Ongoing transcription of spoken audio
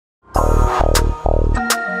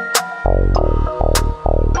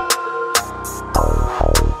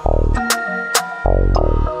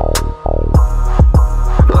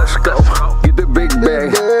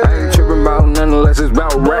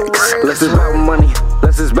money,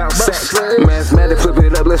 less is about sex. Mathematics, flip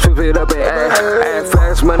it up, let's flip it up and add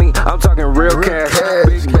fast money. I'm talking real cash.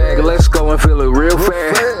 Big bag, let's go and feel it real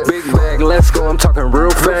fast. Big bag, let's go, I'm talking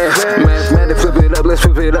real fast. Mathematics, flip it up, let's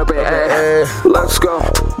flip it up and add. Let's go,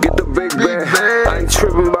 get the big bag. I ain't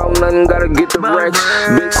tripping about nothing, gotta get the racks.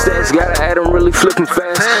 Big stacks, gotta add them really flipping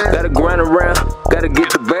fast. Gotta grind around, gotta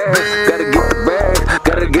get the bag. Gotta get the bag,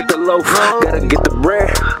 gotta get the loaf. Gotta get the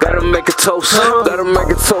bread, gotta make a toast. Gotta make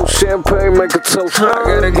a toast, champagne, make a toast.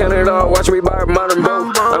 I gotta count it all, watch me buy a modern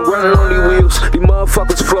boat. I'm grinding on these wheels, these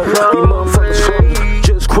motherfuckers float. These motherfuckers float,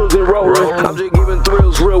 just cruising, rolling. I'm just giving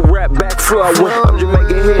thrills, real rap back flowing. I'm just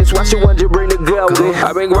making hits, watch the one just bring the gold in.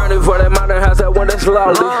 I've been grinding for that modern house, that one that's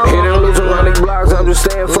loudly. Hitting loose around these blocks, I'm just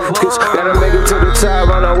staying focused. Gotta make it to the top,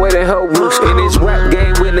 on our way to hopeless. In this rap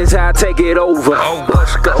game, witness how I take it over.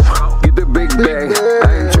 Let's go, get the big bag.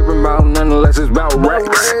 I ain't tripping about nothing unless it's about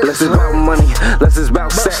racks. Less is about money, less is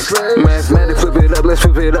about sex. Mathematics, flip it up, let's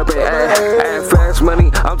flip it up and add fast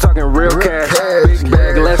money. I'm talking real cash. Big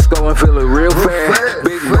bag, let's go and feel it real fast.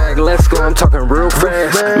 Big bag, let's go, I'm talking real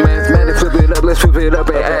fast. Mathematics, flip it up, let's flip it up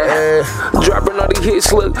and add. Dropping all these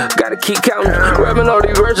hits, look, gotta keep counting. Rapping all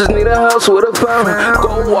these verses, need a house with a fountain.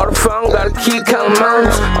 Gold water fountain, gotta keep counting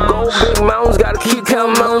mountains. Gold big mountains, gotta keep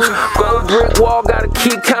counting mountains. Gold brick wall, gotta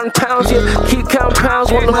keep counting pounds, yeah. Keep counting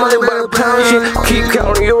pounds, want the money by the pounds, yeah. Keep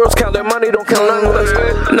counting euros, count that money, don't count nothing less.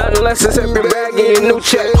 Nothing less is every bag in your new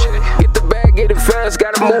check. Get the bag, get it fast,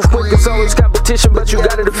 gotta move quick, it's always competition, but you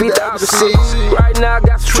gotta defeat the opposite. Right now I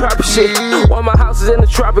got some tropic shit, one of my houses in the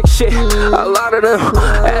tropic shit. A lot of them,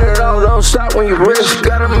 add it all, don't stop when you rich.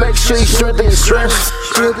 Gotta make sure you strengthen your strength.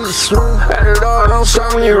 Add it all, don't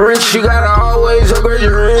stop when you're rich. You gotta always upgrade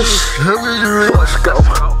your wrist. Let's go,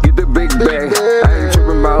 get the big bag. I ain't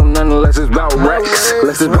tripping about nothing unless it's about racks.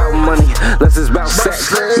 Less is about money, less is about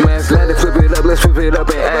sex. Mathematics, flip it up, let's flip it up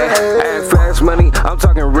and add fast money. I'm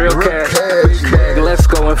talking real cash. Big bag, let's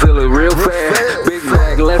go and feel it real fast. Big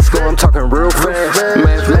bag, let's go, I'm talking real fast.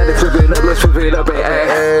 Mathematics, flip it up, let's flip it up and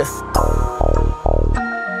add.